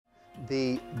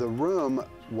The room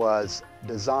was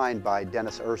designed by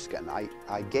Dennis Erskine.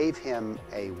 I gave him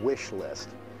a wish list,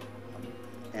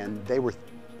 and they were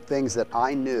things that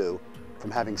I knew from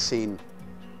having seen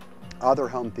other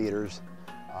home theaters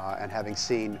and having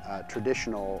seen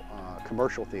traditional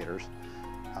commercial theaters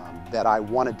that I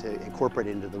wanted to incorporate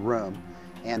into the room.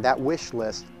 And that wish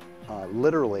list,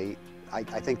 literally, I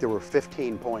think there were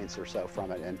 15 points or so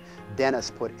from it, and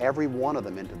Dennis put every one of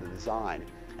them into the design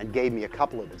and gave me a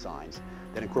couple of designs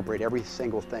that incorporate every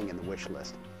single thing in the wish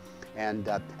list. And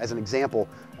as an example,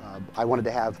 I wanted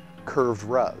to have curved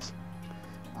rows.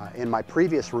 In my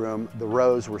previous room, the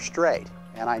rows were straight,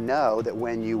 and I know that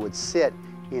when you would sit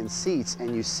in seats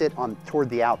and you sit on toward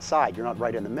the outside, you're not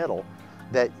right in the middle,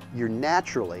 that you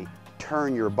naturally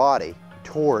turn your body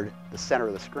toward the center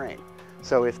of the screen.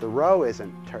 So if the row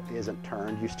isn't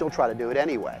turned, you still try to do it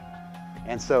anyway.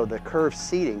 And so the curved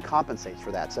seating compensates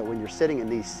for that. So when you're sitting in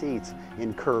these seats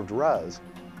in curved rows,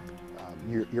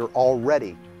 you're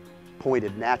already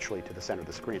pointed naturally to the center of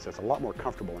the screen. So it's a lot more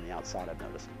comfortable on the outside, I've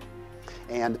noticed.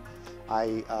 And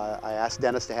I asked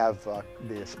Dennis to have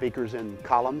the speakers in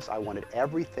columns. I wanted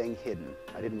everything hidden.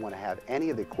 I didn't want to have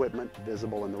any of the equipment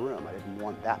visible in the room. I didn't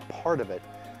want that part of it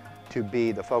to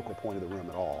be the focal point of the room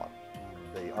at all.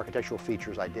 The architectural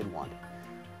features I did want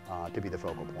to be the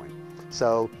focal point.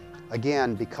 So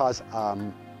again, because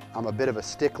I'm a bit of a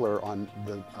stickler on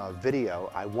the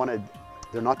video, I wanted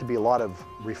there not to be a lot of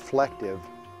reflective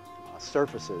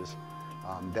surfaces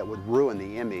that would ruin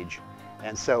the image.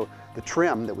 And so the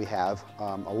trim that we have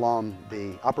along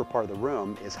the upper part of the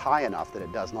room is high enough that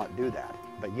it does not do that,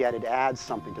 but yet it adds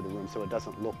something to the room so it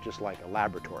doesn't look just like a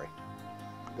laboratory.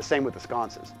 The same with the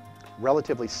sconces.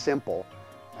 Relatively simple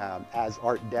as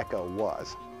Art Deco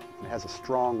was. It has a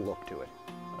strong look to it.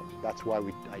 That's why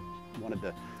I wanted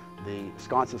the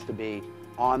sconces to be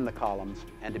on the columns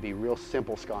and to be real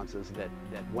simple sconces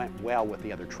that went well with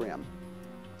the other trim.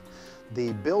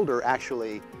 The builder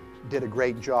actually did a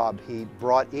great job. He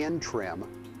brought in trim,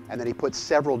 and then he put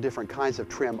several different kinds of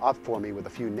trim up for me with a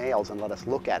few nails and let us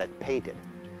look at it painted.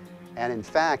 And in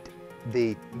fact,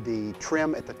 the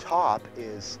trim at the top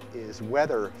is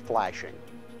weather flashing,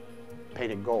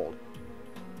 painted gold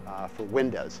for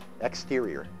windows,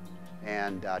 exterior,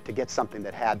 and to get something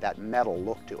that had that metal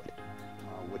look to it,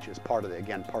 which is part of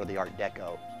the Art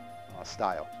Deco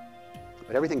style.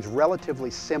 But everything's relatively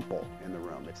simple in the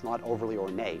room. It's not overly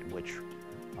ornate, which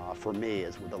for me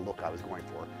is the look I was going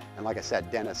for. And like I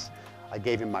said, Dennis, I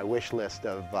gave him my wish list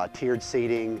of tiered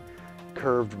seating,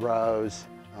 curved rows,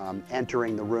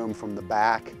 entering the room from the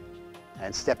back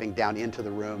and stepping down into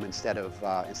the room instead of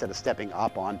stepping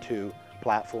up onto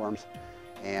platforms,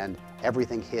 and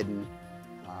everything hidden.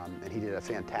 And he did a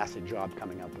fantastic job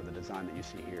coming up with the design that you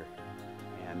see here.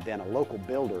 And then a local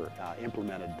builder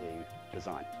implemented the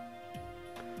design.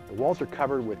 The walls are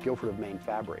covered with Guilford of Maine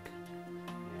fabric,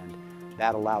 and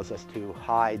that allows us to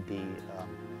hide the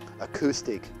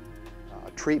acoustic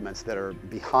treatments that are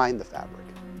behind the fabric,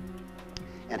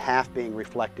 and half being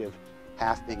reflective,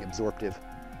 half being absorptive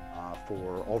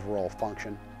for overall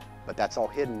function, but that's all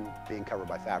hidden, being covered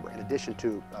by fabric. In addition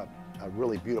to a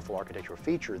really beautiful architectural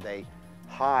feature, they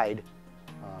hide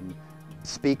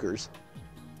speakers,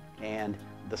 and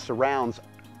the surrounds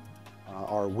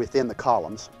are within the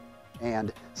columns.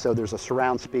 And so there's a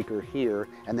surround speaker here,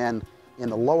 and then in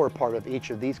the lower part of each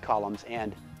of these columns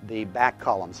and the back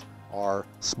columns are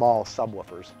small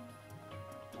subwoofers.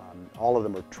 All of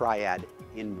them are triad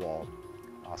in-wall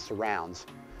surrounds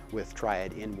with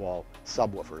triad in-wall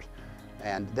subwoofers,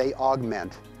 and they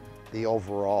augment the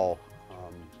overall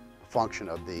function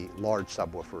of the large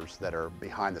subwoofers that are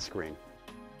behind the screen.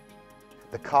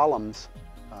 The columns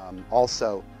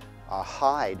also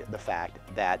hide the fact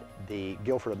that the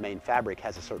Guilford of Maine fabric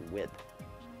has a certain width.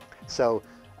 So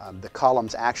the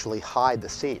columns actually hide the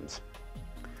seams.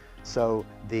 So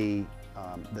the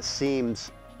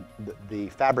seams, the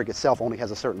fabric itself only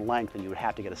has a certain length, and you would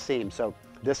have to get a seam. So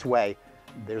this way,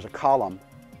 there's a column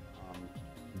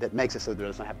that makes it so there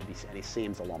doesn't have to be any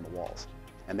seams along the walls.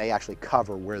 And they actually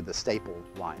cover where the staple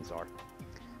lines are.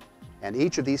 And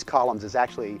each of these columns is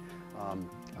actually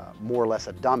more or less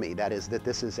a dummy. That is, that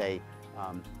this is a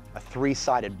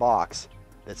three-sided box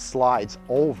that slides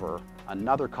over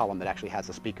another column that actually has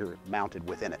a speaker mounted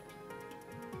within it.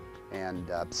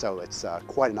 And so it's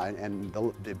quite nice, and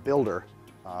the builder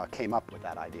came up with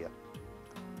that idea.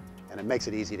 And it makes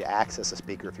it easy to access a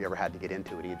speaker if you ever had to get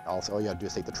into it. Also, all you have to do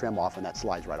is take the trim off, and that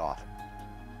slides right off.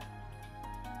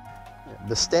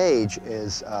 The stage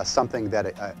is something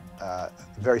that,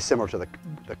 very similar to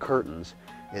the curtains,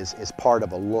 is part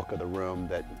of a look of the room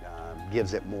that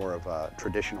gives it more of a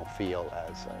traditional feel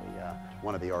as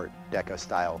one of the Art Deco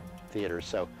style theaters.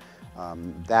 So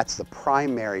that's the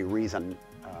primary reason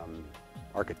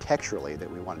architecturally that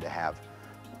we wanted to have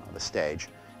the stage.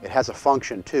 It has a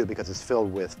function too because it's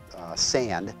filled with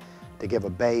sand to give a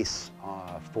base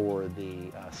for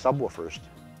the subwoofers,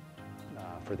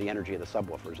 for the energy of the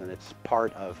subwoofers, and it's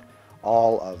part of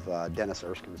all of Dennis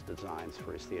Erskine's designs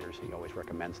for his theaters. He always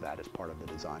recommends that as part of the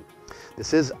design.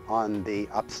 This is on the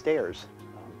upstairs,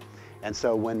 and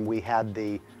so when we had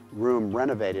the room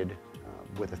renovated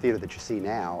with the theater that you see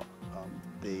now,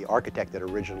 the architect that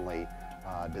originally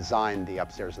designed the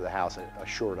upstairs of the house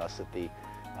assured us that the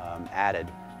added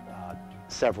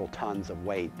several tons of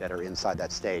weight that are inside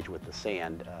that stage with the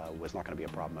sand was not going to be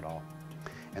a problem at all.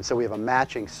 And so we have a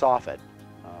matching soffit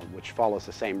which follows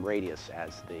the same radius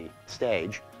as the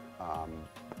stage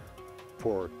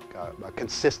for a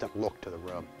consistent look to the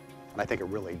room. And I think it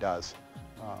really does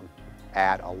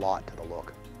add a lot to the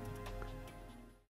look.